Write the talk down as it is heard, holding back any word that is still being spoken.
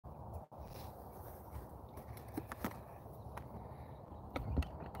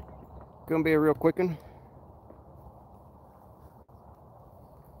Gonna be a real quick one.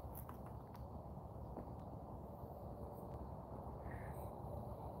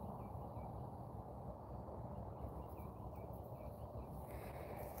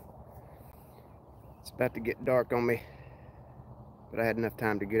 It's about to get dark on me, but I had enough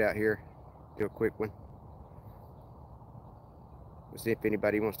time to get out here, do a quick one. We'll see if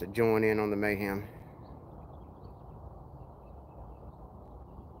anybody wants to join in on the mayhem.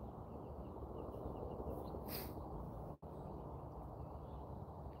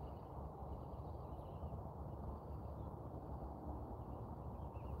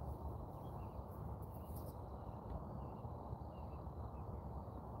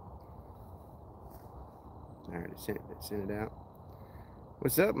 All right, send it out.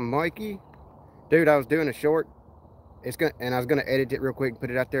 What's up, Mikey? Dude, I was doing a short. I was gonna edit it real quick and put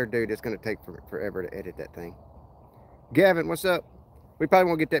it out there. Dude, it's gonna take forever to edit that thing. Gavin, what's up? We probably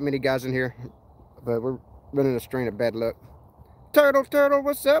won't get that many guys in here, but we're running a strain of bad luck. Turtle,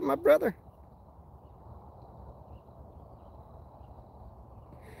 what's up, my brother?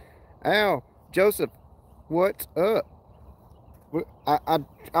 Al, Joseph, what's up?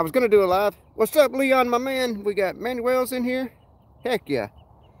 I was gonna do a live. What's up, Leon, my man? We got Manuel's in here. Heck yeah.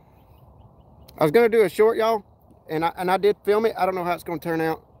 I was gonna do a short, y'all, and I did film it. I don't know how it's gonna turn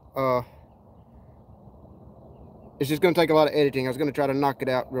out. It's just gonna take a lot of editing. I was gonna try to knock it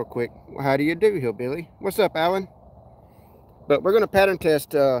out real quick. How do you do, Hillbilly? What's up, Alan? But we're gonna pattern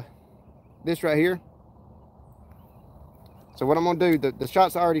test this right here. So what I'm gonna do, the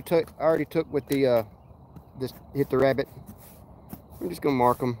shots I already took with the this hit the rabbit. I'm just gonna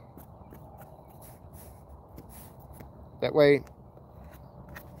mark them. That way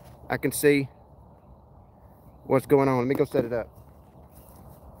I can see what's going on. Let me go set it up.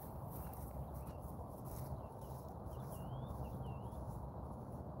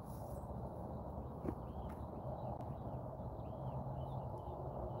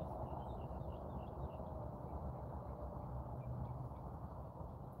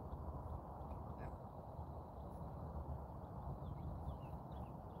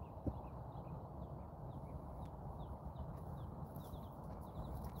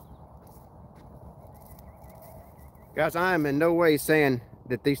 Guys, I am in no way saying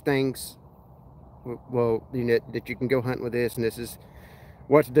that these things, well, you know, that you can go hunt with this and this is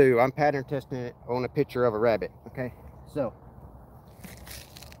what to do. I'm pattern testing it on a picture of a rabbit, okay? So,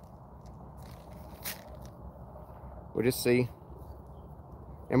 we'll just see.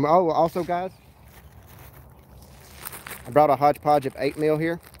 And also, guys, I brought a hodgepodge of 8mm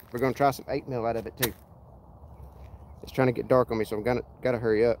here. We're going to try some 8mm out of it, too. It's trying to get dark on me, so I'm gotta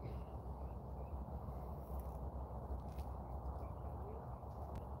hurry up.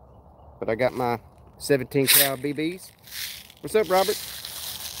 But I got my 17 cal BBs. What's up, Robert?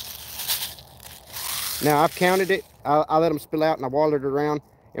 Now I've counted it. I let them spill out and I watered it around.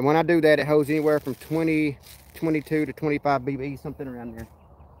 And when I do that, it holds anywhere from 20, 22 to 25 BBs, something around there.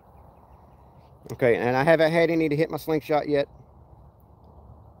 Okay, and I haven't had any to hit my slingshot yet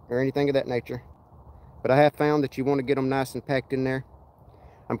or anything of that nature. But I have found that you want to get them nice and packed in there.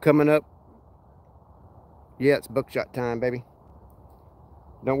 I'm coming up. Yeah, it's buckshot time, baby.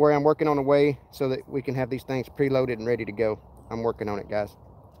 Don't worry, I'm working on a way so that we can have these things preloaded and ready to go. I'm working on it, guys.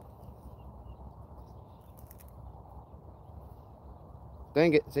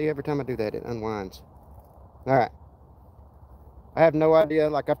 Dang it. See, every time I do that, it unwinds. All right. I have no idea.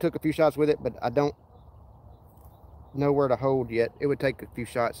 Like, I've took a few shots with it, but I don't know where to hold yet. It would take a few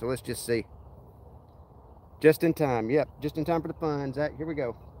shots, so let's just see. Just in time. Yep, just in time for the fun. Zach, here we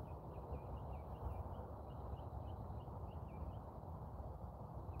go.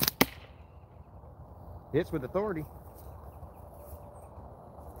 Hits with authority.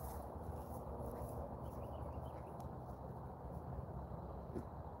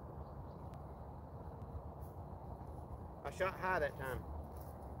 I shot high that time.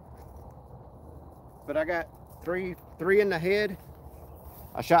 But I got three in the head.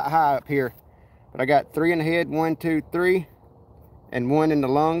 I shot high up here. But I got 3 in the head, 1, 2, 3. And 1 in the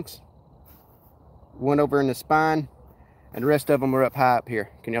lungs. 1 over in the spine. And the rest of them are up high up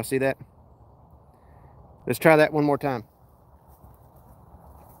here. Can y'all see that? Let's try that one more time.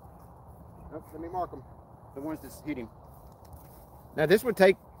 Oh, let me mark them. The ones that's hitting. Now this would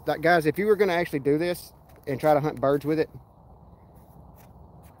take, like, guys, if you were going to actually do this and try to hunt birds with it,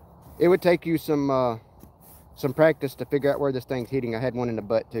 it would take you some practice to figure out where this thing's hitting. I had one in the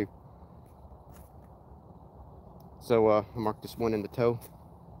butt too. So I'll mark this one in the toe.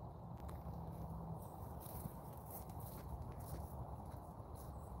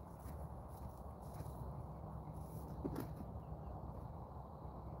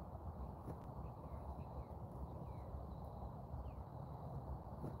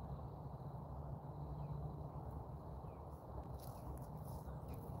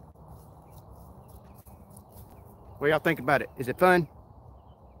 What y'all think about it? Is it fun?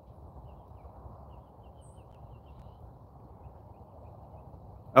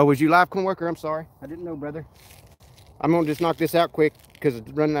 Oh, was you live, corn worker? I'm sorry. I didn't know, brother. I'm gonna just knock this out quick because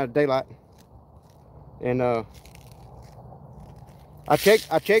it's running out of daylight. And I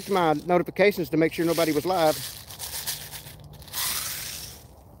checked my notifications to make sure nobody was live.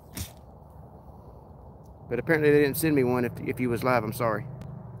 But apparently they didn't send me one if you was live. I'm sorry.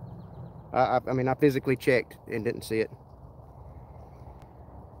 I mean, I physically checked and didn't see it.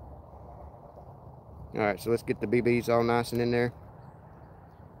 All right, so let's get the BBs all nice and in there.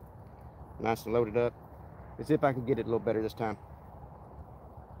 Nice and loaded up. Let's see if I can get it a little better this time.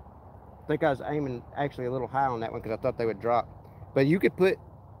 I think I was aiming actually a little high on that one because I thought they would drop. But you could put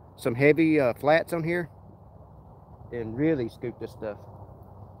some heavy flats on here and really scoop this stuff.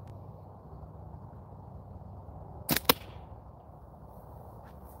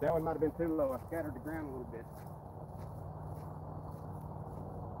 That one might have been too low. I scattered the ground a little bit.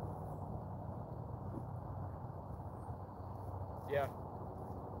 Yeah.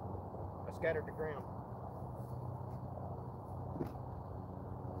 I scattered the ground.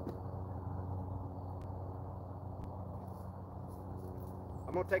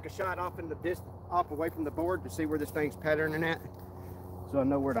 I'm gonna take a shot off in the distance, off away from the board to see where this thing's patterning at, so I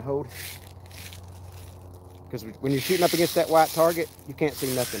know where to hold. Because when you're shooting up against that white target, you can't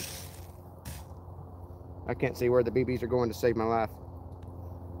see nothing. I can't see where the BBs are going to save my life.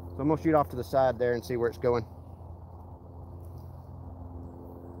 So I'm gonna shoot off to the side there and see where it's going.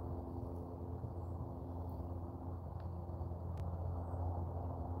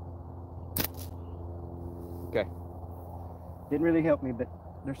 Okay. Didn't really help me, but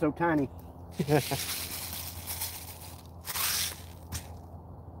they're so tiny.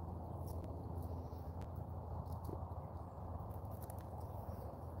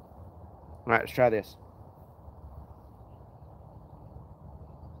 All right, let's try this.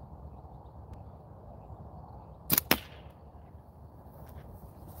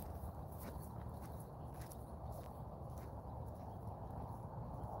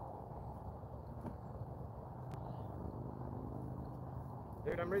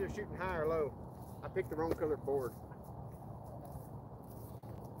 Dude, I'm either shooting high or low. I picked the wrong color board.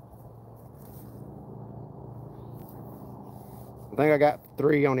 I think I got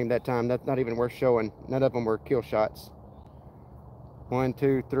 3 on him that time. That's not even worth showing. None of them were kill shots. 1,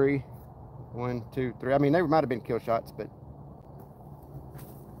 2, 3. 1, 2, 3. I mean, they might have been kill shots, but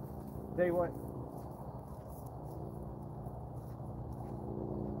tell you what.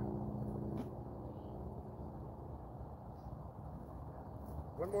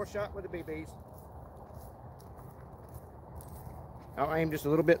 One more shot with the BBs. I'll aim just a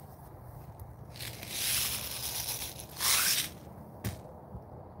little bit.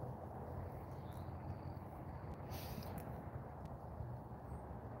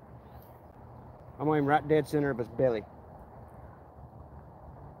 I'm gonna aim right dead center of his belly.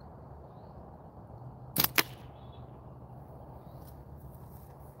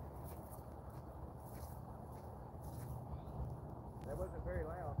 That wasn't very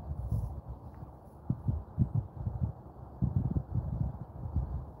loud.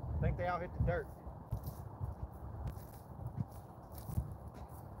 I think they all hit the dirt.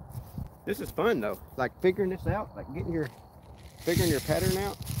 This is fun though, like figuring this out, like figuring your pattern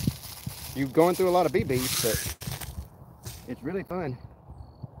out. You're going through a lot of BBs, but it's really fun.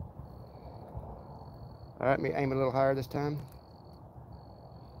 All right, let me aim a little higher this time.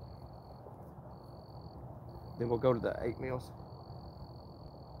 Then we'll go to the 8 mils.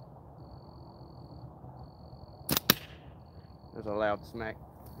 There's a loud smack.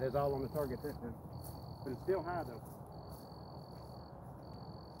 There's all on the target this time, but it's still high though.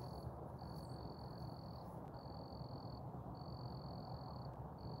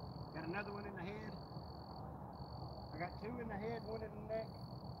 Got another one in the head. I got 2 in the head, 1 in the neck,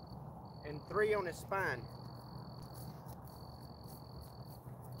 and 3 on his spine.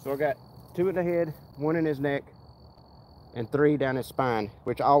 So I got 2 in the head, 1 in his neck, and 3 down his spine,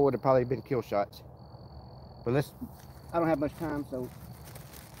 which all would have probably been kill shots. But I don't have much time, so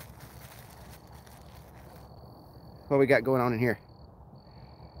what we got going on in here?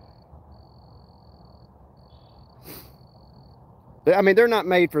 I mean, they're not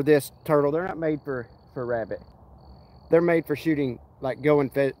made for this turtle. They're not made for rabbit. They're made for shooting, like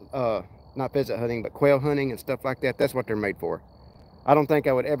going not pheasant hunting, but quail hunting and stuff like that. That's what they're made for. I don't think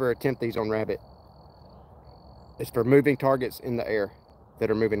I would ever attempt these on rabbit. It's for moving targets in the air that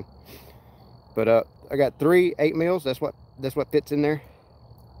are moving. But I got 3 8 mils. That's what fits in there.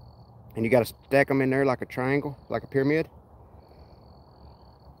 And you got to stack them in there like a triangle, like a pyramid.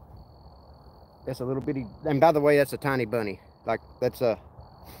 That's a little bitty, and by the way, that's a tiny bunny. Like that's an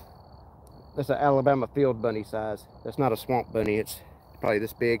Alabama field bunny size. That's not a swamp bunny. It's probably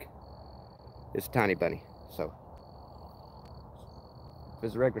this big. It's a tiny bunny. So if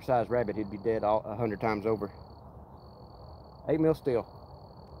it's a regular sized rabbit, he'd be dead 100 times over. 8 mil still.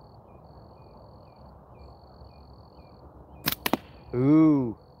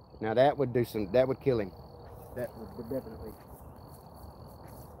 Ooh, now that would do some. That would kill him. That would definitely.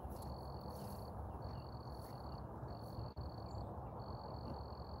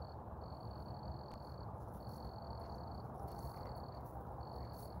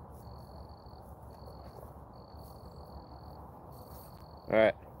 All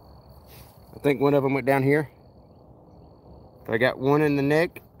right. I think one of them went down here. I got one in the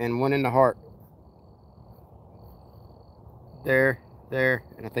neck and one in the heart. There,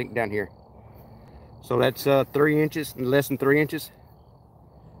 and I think down here. So that's 3 inches, less than 3 inches.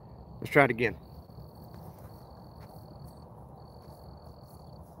 Let's try it again.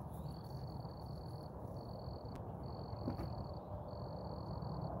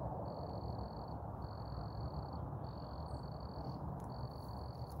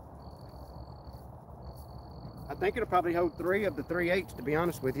 I think it'll probably hold 3 of the 3/8, to be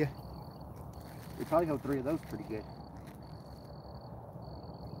honest with you. We probably hold 3 of those pretty good.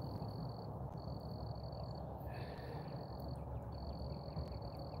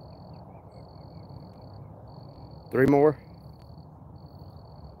 Three more.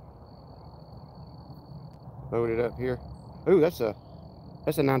 Load it up here. Ooh, that's a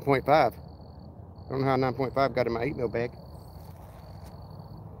 9.5. I don't know how 9.5 got in my 8 mil bag.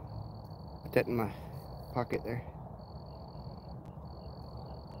 Put that in my pocket there.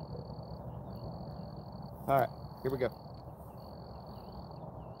 All right, here we go.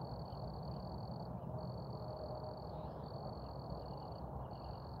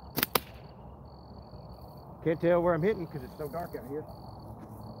 Can't tell where I'm hitting because it's so dark out here.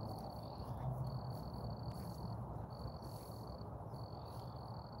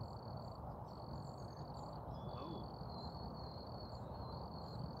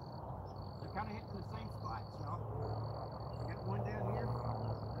 They're kind of hitting the same spots, y'all. I got one down here,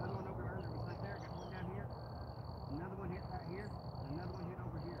 another one over there. There was right there. I got one down here, another one hit right here, and another one hit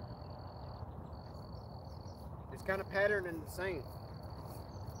over here. It's kind of patterned the same.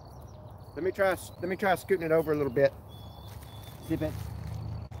 Let me try scooting it over a little bit. See if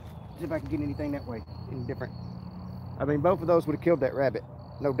I can get anything that way, any different. I mean, both of those would have killed that rabbit,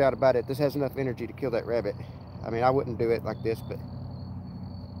 no doubt about it. This has enough energy to kill that rabbit. I mean, I wouldn't do it like this, but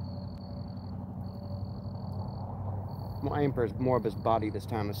I'm gonna aim for more of his body this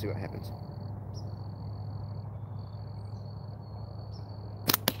time. Let's see what happens.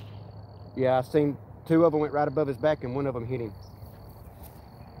 Yeah, I seen 2 of them went right above his back and 1 of them hit him.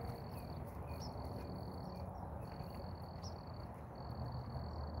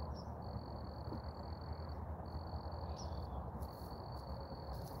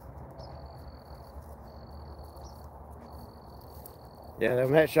 Yeah,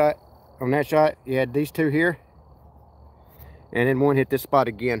 on that shot, you had these 2 here, and then 1 hit this spot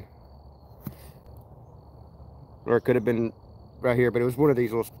again. Or it could have been right here, but it was one of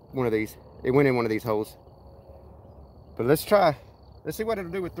these. It went in one of these holes. But let's see what it'll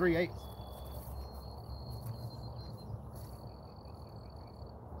do with 3/8.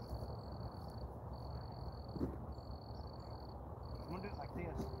 I'm gonna do it like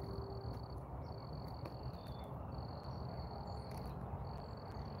this.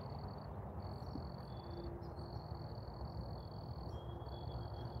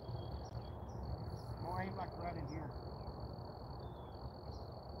 More aim like right in here.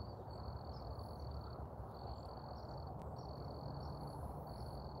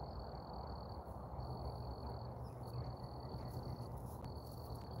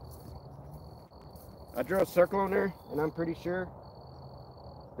 I drew a circle on there, and I'm pretty sure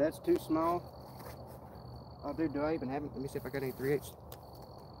that's too small. Oh, dude, do I even have it? Let me see if I got any 3/8.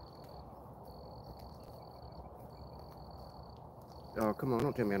 Oh, come on,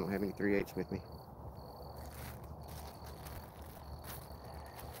 don't tell me I don't have any 3/8 with me.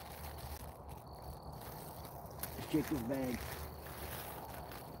 Let's check this bag.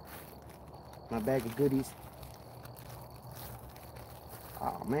 My bag of goodies.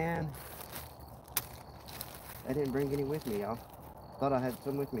 Oh, man. I didn't bring any with me, y'all. Thought I had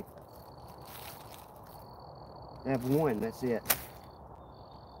some with me. I have 1, that's it.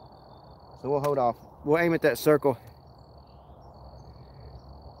 So we'll hold off. We'll aim at that circle.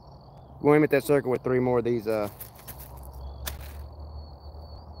 We'll aim at that circle with 3 more of these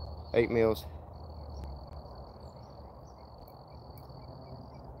 8 mils.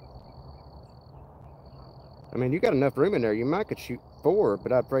 I mean, you got enough room in there. You might could shoot 4,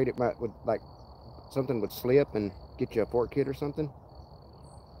 but I'm afraid it would like something would slip and get you a port kit or something.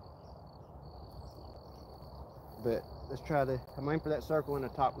 But let's try the. I'm aiming for that circle in the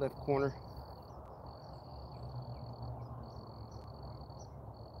top left corner.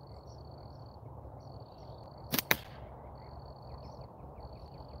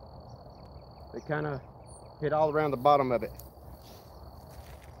 They kind of hit all around the bottom of it.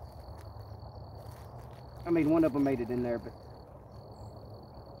 I mean, one of them made it in there, but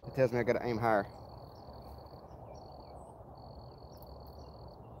it tells me I got to aim higher.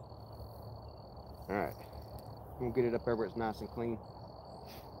 All right, I'm gonna get it up there where it's nice and clean.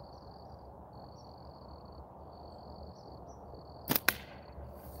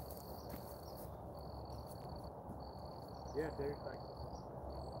 Yeah, there's like.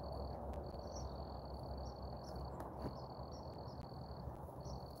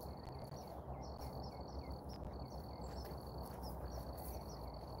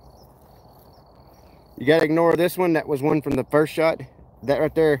 You gotta ignore this one. That was one from the first shot. That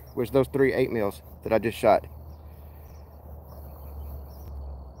right there was those 3 8mm that I just shot.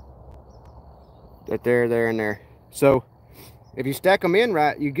 Right there, there, and there. So if you stack them in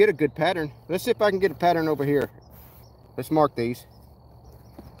right, you get a good pattern. Let's see if I can get a pattern over here. Let's mark these.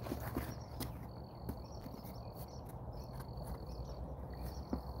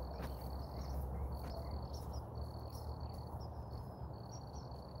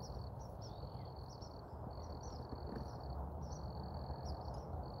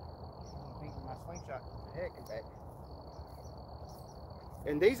 My slingshot, the heck is back.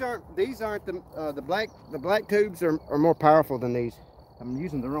 And these aren't the black tubes are more powerful than these. I'm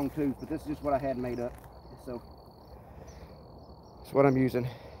using the wrong tubes, but this is just what I had made up. So that's what I'm using.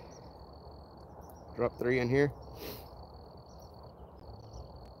 Drop 3 in here.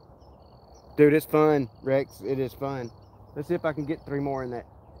 Dude, it's fun, Rex. It is fun. Let's see if I can get 3 more in that,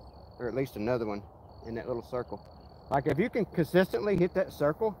 or at least another one in that little circle. Like if you can consistently hit that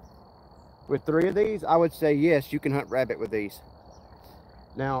circle with 3 of these, I would say yes, you can hunt rabbit with these.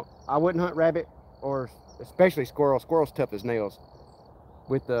 Now, I wouldn't hunt rabbit or especially squirrel. Squirrel's tough as nails.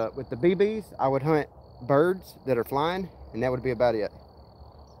 With the BBs, I would hunt birds that are flying, and that would be about it.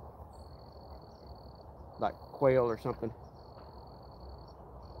 Like quail or something.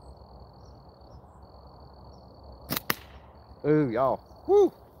 Ooh, y'all.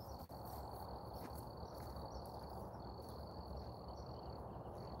 Woo!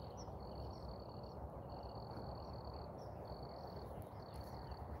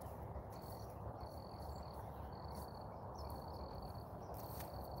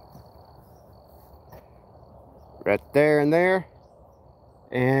 Right there and there.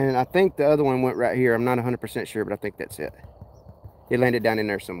 And I think the other one went right here. I'm not 100% sure, but I think that's it. It landed down in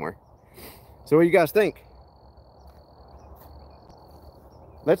there somewhere. So what do you guys think?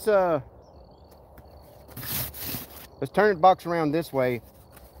 Let's turn the box around this way.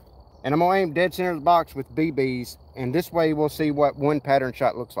 And I'm gonna aim dead center of the box with BBs. And this way we'll see what one pattern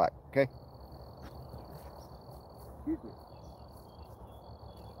shot looks like, okay? Excuse me.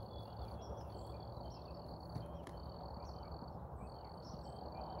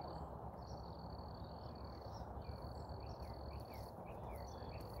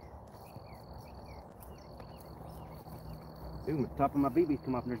 Ooh, the top of my BBs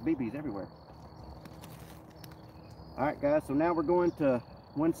come off and there's BBs everywhere. All right, guys, so now we're going to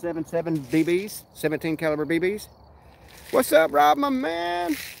 177 BBs, 17 caliber BBs. What's up, Rob, my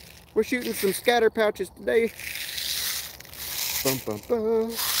man? We're shooting some scatter pouches today. Bum, bum,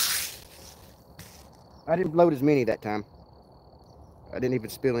 bum. I didn't load as many that time. I didn't even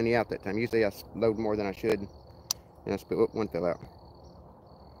spill any out that time. Usually I load more than I should. And I spilled, one fell out.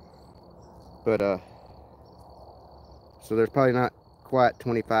 But, so there's probably not quite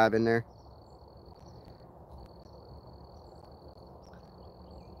 25 in there.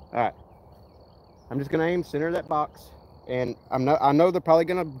 All right, I'm just gonna aim center of that box, and I know they're probably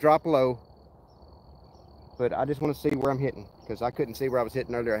gonna drop low, but I just want to see where I'm hitting because I couldn't see where I was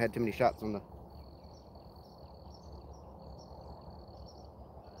hitting earlier. I had too many shots on the.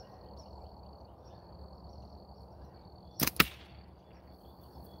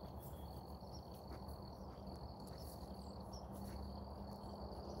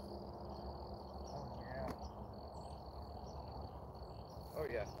 Oh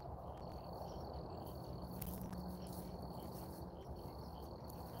yeah.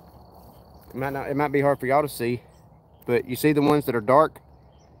 It might be hard for y'all to see, but you see the ones that are dark?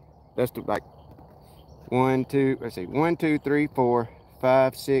 That's like 1, 2, let's see, 1, 2, 3, 4,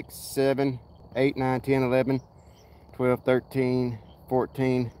 5, 6, 7, 8, 9, 10, 11, 12, 13,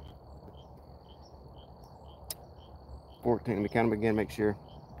 14. 14. Let me count them again, make sure.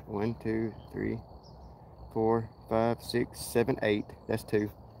 1, 2, 3, 4, 5, 6, 7, 8. That's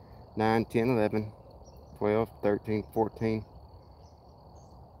 2. 9, 10, 11, 12, 13, 14.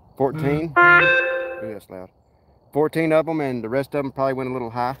 14. Ooh, that's loud. 14 of them, and the rest of them probably went a little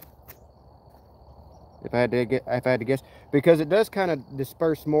high. If I had to guess, because it does kind of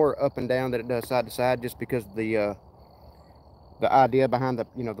disperse more up and down than it does side to side, just because the idea behind the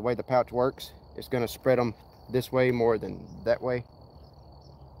the way the pouch works, it's going to spread them this way more than that way.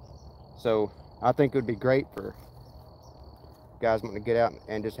 So I think it would be great for guys wanting to get out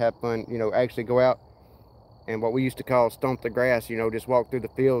and just have fun, actually go out and what we used to call stomp the grass, just walk through the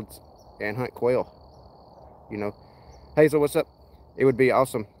fields and hunt quail. Hazel, what's up? It would be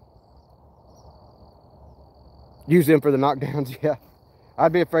awesome. Use them for the knockdowns. Yeah,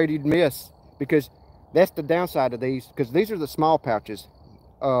 I'd be afraid you'd miss, because that's the downside of these, because these are the small pouches.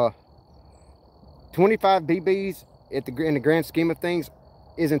 25 BBs in the grand scheme of things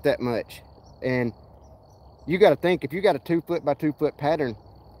isn't that much. And you got to think, if you got a 2 foot by 2 foot pattern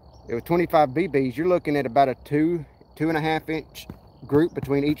with 25 BBs, you're looking at about a 2.5 inch group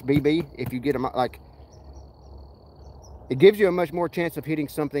between each BB. If you get them, like, it gives you a much more chance of hitting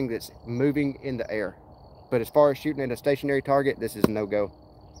something that's moving in the air. But as far as shooting at a stationary target, this is no go,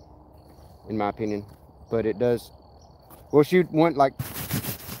 in my opinion. But it does. We'll shoot one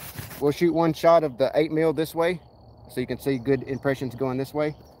shot of the 8mm this way, so you can see good impressions going this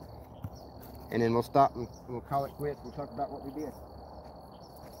way, and then we'll stop and we'll call it quits. We'll talk about what we did.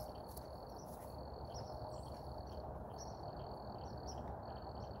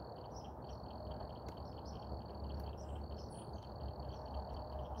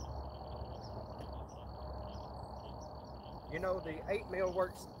 The 8mm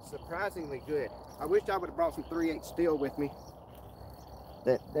works surprisingly good. I wish I would have brought some 3/8 steel with me.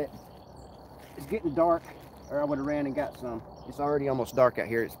 That it's getting dark, or I would have ran and got some. It's already almost dark out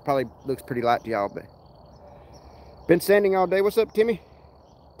here. It probably looks pretty light to y'all, but been sanding all day. What's up, Timmy?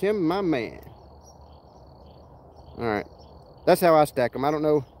 Tim, my man. All right, that's how I stack them. I don't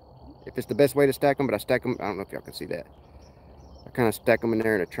know if it's the best way to stack them, but I stack them. I don't know if y'all can see that. I kind of stack them in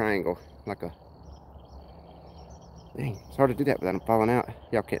there in a triangle, like a. Dang, it's hard to do that without them falling out.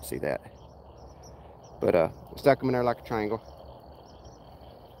 Y'all can't see that. But stack them in there like a triangle.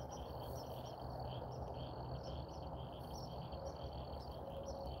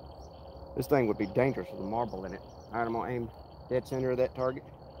 This thing would be dangerous with a marble in it. All right, I'm gonna aim dead center of that target.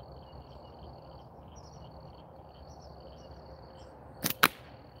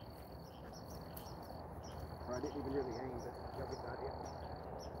 I didn't even really aim, but y'all get the idea.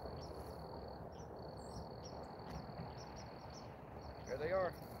 There they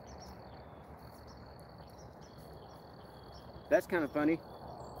are. That's kind of funny.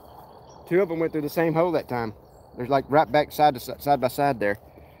 2 of them went through the same hole that time. There's like right back side by side there.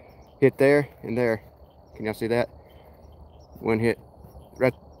 Hit there and there. Can y'all see that? One hit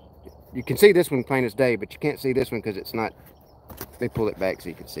right. You can see this one plain as day, but you can't see this one because it's not. They pull it back so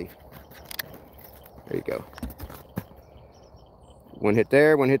you can see. There you go. One hit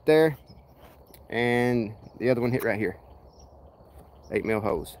there, and the other one hit right here. 8mm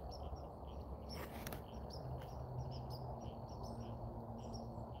hose.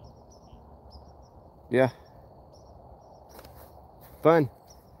 Yeah. Fun.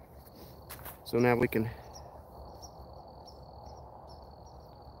 So now we can.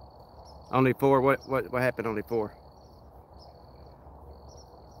 Only 4. What happened? Only 4.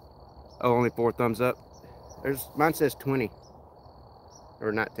 Oh, only 4 thumbs up. Mine says 20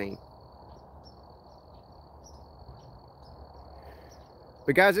 or 19.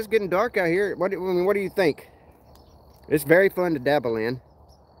 But guys, it's getting dark out here. What do you think? It's very fun to dabble in.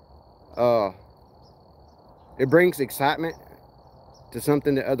 It brings excitement to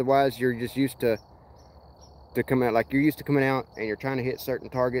something that otherwise you're just used to come out. Like, you're used to coming out and you're trying to hit certain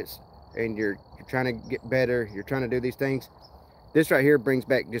targets and you're trying to get better. You're trying to do these things. This right here brings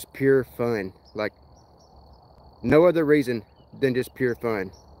back just pure fun. Like, no other reason than just pure fun.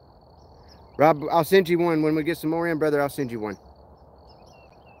 Rob, I'll send you one when we get some more in, brother. I'll send you one.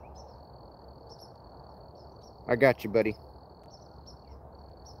 I got you, buddy.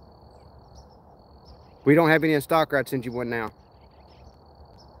 We don't have any in stock, or I'd send you one now.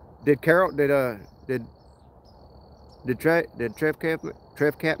 Did Carol, did Trev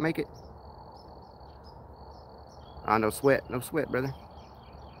Cap make it? No sweat, brother.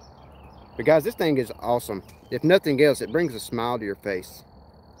 But guys, this thing is awesome. If nothing else, it brings a smile to your face.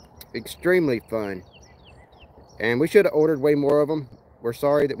 Extremely fun. And we should have ordered way more of them. We're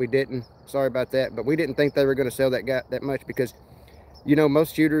sorry that we didn't. Sorry about that. But we didn't think they were going to sell that much, because,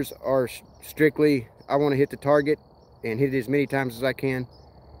 most shooters are strictly, I want to hit the target. and hit it as many times as I can.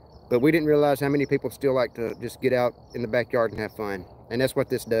 But we didn't realize how many people still like to just get out in the backyard and have fun. And that's what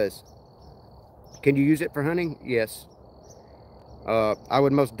this does. Can you use it for hunting? Yes. I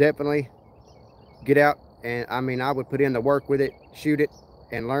would most definitely get out, and I mean, I would put in the work with it, shoot it,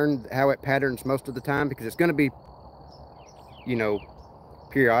 and learn how it patterns most of the time, because it's going to be, you know,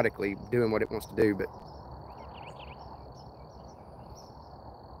 periodically doing what it wants to do. But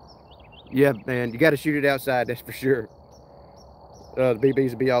yeah, man, you got to shoot it outside, that's for sure. The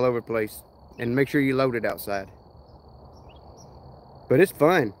BBs will be all over the place, and make sure you load it outside. But it's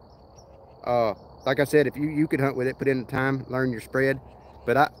fun. Like I said, if you could hunt with it, put in the time, learn your spread.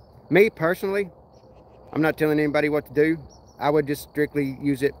 But me personally, I'm not telling anybody what to do. I would just strictly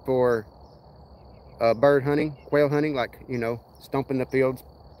use it for bird hunting, quail hunting, like, you know, stomping the fields,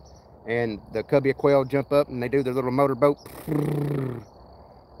 and the covey of quail jump up and they do their little motorboat.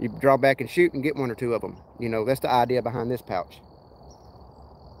 You draw back and shoot and get one or two of them. You know, that's the idea behind this pouch.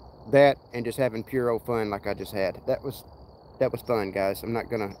 That and just having pure old fun like I just had. That was fun, guys. I'm not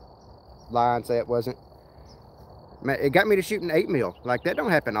gonna lie and say it wasn't. It got me to shooting 8mm. Like, that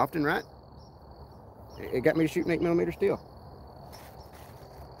don't happen often, right? It got me to shooting 8mm steel.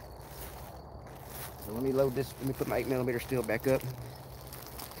 So let me load this. Let me put my 8mm steel back up.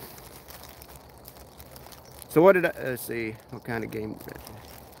 So what did I, let's see, what kind of game was that?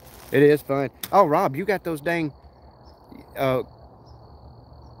 It is fun. Oh, Rob, you got those dang,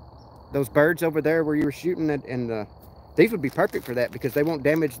 those birds over there where you were shooting it, and these would be perfect for that, because they won't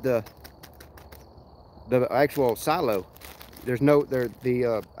damage the actual silo. There's no,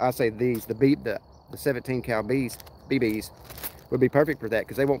 I say these, the 17 cal BBs would be perfect for that,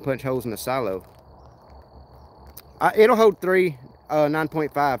 because they won't punch holes in the silo. It'll hold 3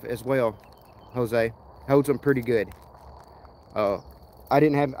 9.5 as well, Jose. Holds them pretty good. I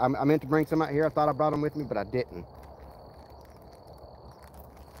didn't have, I meant to bring some out here. I thought I brought them with me, but I didn't.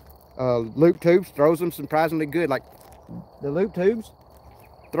 Loop tubes throws them surprisingly good. Like, the loop tubes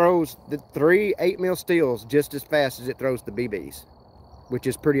throws the 3 8mm steels just as fast as it throws the BBs, which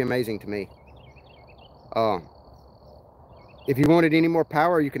is pretty amazing to me. If you wanted any more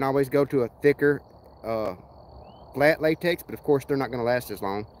power, you can always go to a thicker flat latex, but of course they're not going to last as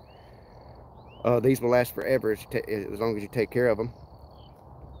long. These will last forever as long as you take care of them.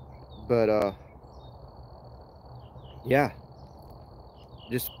 But yeah,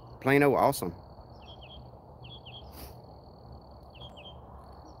 just plain old awesome.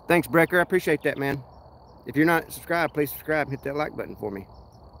 Thanks, Brecker. I appreciate that, man. If you're not subscribed, please subscribe and hit that like button for me.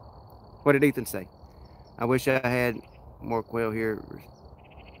 What did Ethan say? I wish I had more quail here.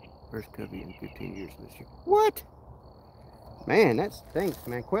 First covey in 15 years this year. What? Man, that stinks,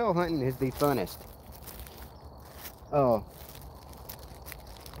 man. Quail hunting is the funnest. Oh,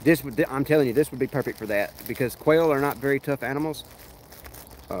 I'm telling you, this would be perfect for that, because quail are not very tough animals.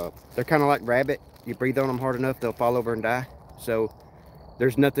 They're kind of like rabbit. You breathe on them hard enough, they'll fall over and die. So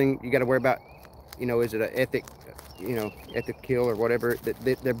there's nothing you got to worry about. You know, is it an ethic kill or whatever?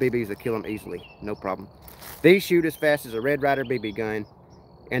 Their BBs will kill them easily, no problem. These shoot as fast as a Red Ryder BB gun,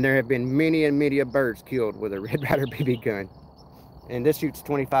 and there have been many and many of birds killed with a Red Ryder BB gun. And this shoots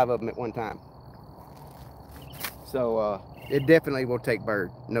 25 of them at one time. So it definitely will take bird,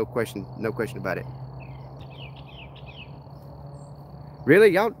 no question about it. Really,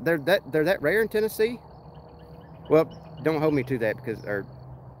 y'all, they're that rare in Tennessee? Well, don't hold me to that, because I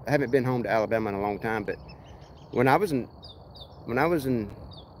haven't been home to Alabama in a long time. But when I was in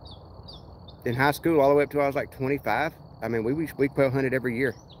high school, all the way up to I was like 25, I mean, we quail hunted every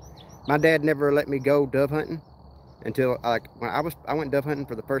year. My dad never let me go dove hunting until, like, when I went dove hunting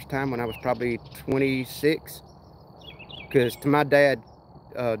for the first time when I was probably 26, because to my dad,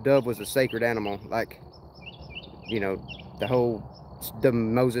 dove was a sacred animal. Like, you know, the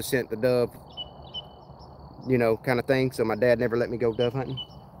Moses sent the dove, you know, kind of thing. So my dad never let me go dove hunting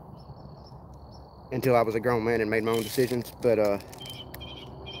until I was a grown man and made my own decisions. But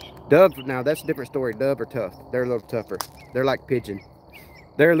dove, now that's a different story. Dove are tough. They're a little tougher. They're like pigeon.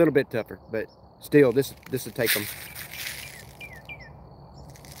 They're a little bit tougher, but still, this will take them.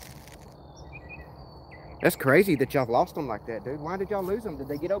 That's crazy that y'all lost them like that, dude. Why did y'all lose them? Did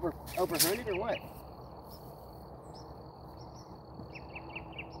they get over-hunted or what?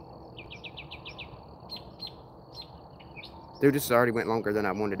 Dude, this already went longer than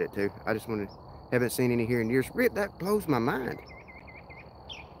I wanted it to. Haven't seen any here in years. Rip, that blows my mind.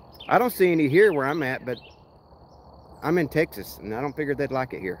 I don't see any here where I'm at, but I'm in Texas, and I don't figure they'd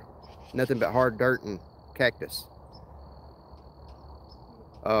like it here. Nothing but hard dirt and cactus.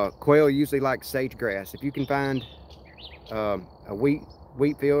 Quail usually like sage grass. If you can find a wheat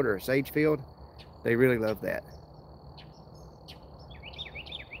field or a sage field, they really love that.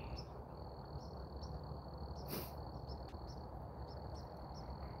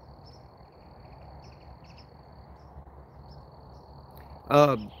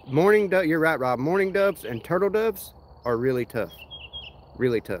 Mourning dove, you're right, Rob. Mourning doves and turtle doves are really tough.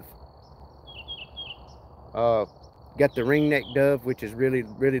 Really tough. Got the ringneck dove, which is really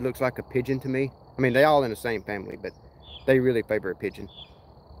looks like a pigeon to me. I mean, they all in the same family, but they really favor a pigeon.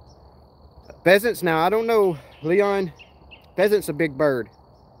 Pheasants, now I don't know, Leon. Pheasant's a big bird.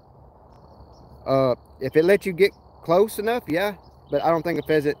 If it lets you get close enough, yeah, but I don't think a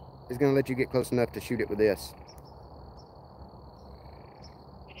pheasant is going to let you get close enough to shoot it with this.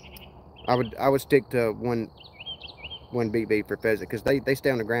 I would stick to one BB for pheasant, because they stay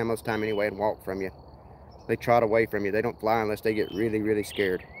on the ground most of the time anyway and walk from you. They trot away from you. They don't fly unless they get really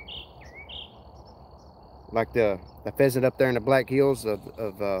scared. Like the pheasant up there in the Black Hills of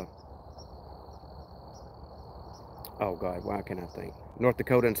oh God, why can't I think? North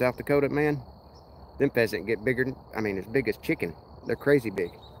Dakota and South Dakota, man. Them pheasants get bigger, I mean, as big as chicken. They're crazy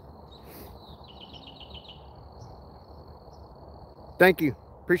big. Thank you.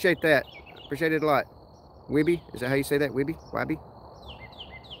 Appreciate that. Appreciate it a lot. Wibby, is that how you say that? Wibby? Wibby?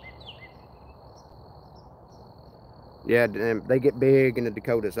 Yeah, they get big in the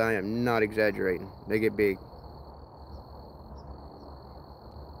Dakotas. I am not exaggerating. They get big.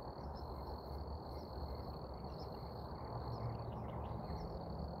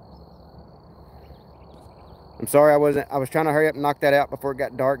 I'm sorry I was trying to hurry up and knock that out before it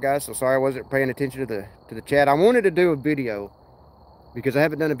got dark, guys. So sorry I wasn't paying attention to the chat. I wanted to do a video because I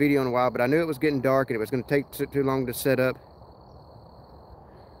haven't done a video in a while, but I knew it was getting dark and it was going to take too long to set up.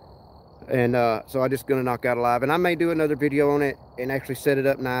 And so I'm just going to knock out a live. And I may do another video on it and actually set it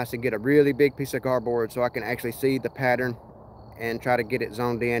up nice and get a really big piece of cardboard so I can actually see the pattern and try to get it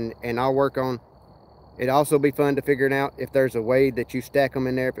zoned in. And I'll work on, it'd also be fun to figure out if there's a way that you stack them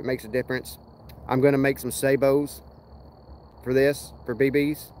in there, if it makes a difference. I'm going to make some sabots for this, for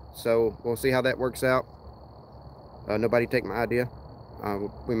BBs. So we'll see how that works out. Nobody take my idea.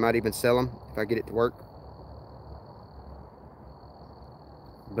 We might even sell them if I get it to work.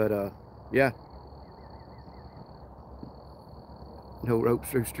 But yeah. No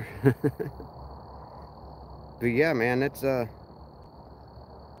ropes, rooster. But yeah, man, that's about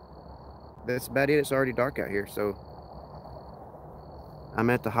it. It's already dark out here, so I'm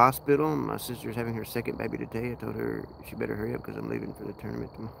at the hospital. My sister's having her second baby today. I told her she better hurry up because I'm leaving for the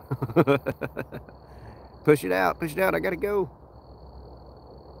tournament tomorrow. Push it out, I gotta go.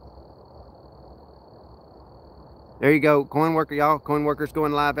 There you go, Coin Worker, y'all. Coin Worker's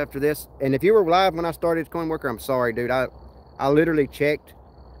going live after this. And if you were live when I started Coin Worker, I'm sorry, dude. I literally checked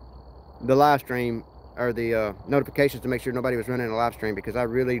the live stream or the notifications to make sure nobody was running a live stream because I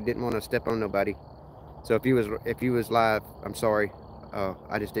really didn't want to step on nobody. So if you was live, I'm sorry.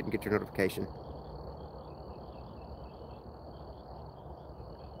 I just didn't get your notification.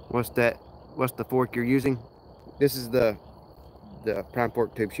 What's that? What's the fork you're using? This is the prime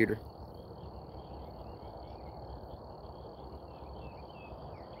fork tube shooter.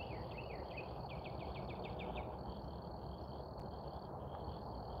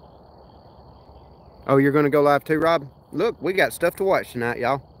 Oh, you're going to go live too, Rob? Look, we got stuff to watch tonight,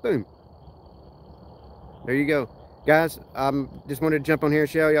 y'all. Boom. There you go. Guys, just wanted to jump on here and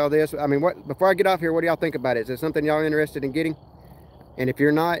show y'all this. I mean, before I get off here, what do y'all think about it? Is it something y'all interested in getting? And if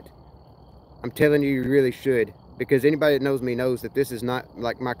you're not, I'm telling you, you really should. Because anybody that knows me knows that this is not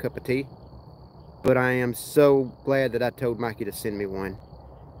like my cup of tea. But I am so glad that I told Mikey to send me one.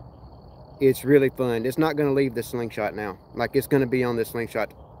 It's really fun. It's not going to leave the Slingshot now. Like, it's going to be on this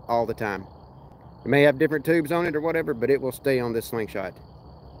Slingshot all the time. It may have different tubes on it or whatever, but it will stay on this Slingshot.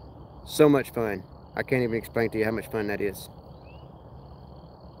 So much fun. I can't even explain to you how much fun that is.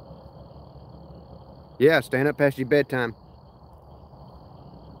 Yeah, staying up past your bedtime.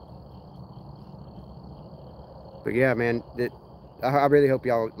 But yeah, man, I really hope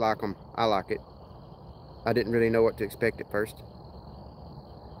y'all like them. I like it. I didn't really know what to expect at first.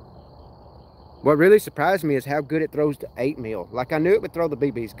 What really surprised me is how good it throws to 8mm. Like, I knew it would throw the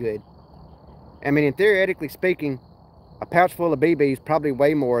BBs good. I mean, and theoretically speaking, a pouch full of BBs probably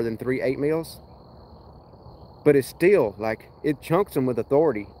way more than 3 8mm. But it's still, like, it chunks them with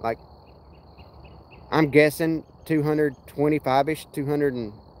authority. Like, I'm guessing 225-ish,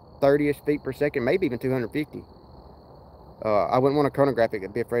 230-ish feet per second, maybe even 250. I wouldn't want to chronograph it.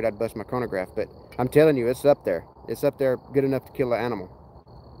 I'd be afraid I'd bust my chronograph. But I'm telling you, it's up there. It's up there good enough to kill an animal.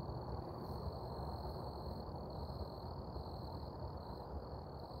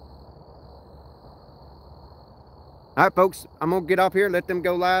 All right, folks, I'm going to get off here, let them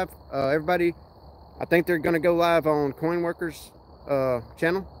go live. Everybody, I think they're going to go live on Coin Worker's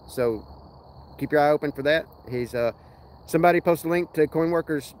channel, so keep your eye open for that. He's somebody post a link to Coin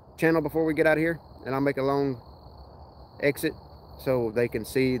Worker's channel before we get out of here, and I'll make a long exit so they can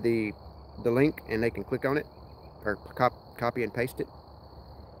see the link and they can click on it or copy and paste it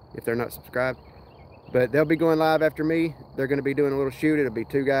if they're not subscribed. But they'll be going live after me. They're going to be doing a little shoot. It'll be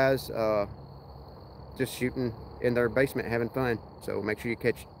 2 guys just shooting in their basement, having fun. So make sure you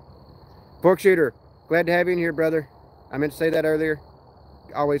catch it. Fork Shooter, glad to have you in here, brother. I meant to say that earlier.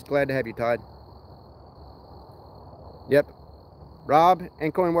 Always glad to have you, Todd. Yep. Rob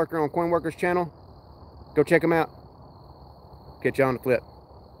and Coin Worker on Coin Worker's channel. Go check them out. Catch you on the flip.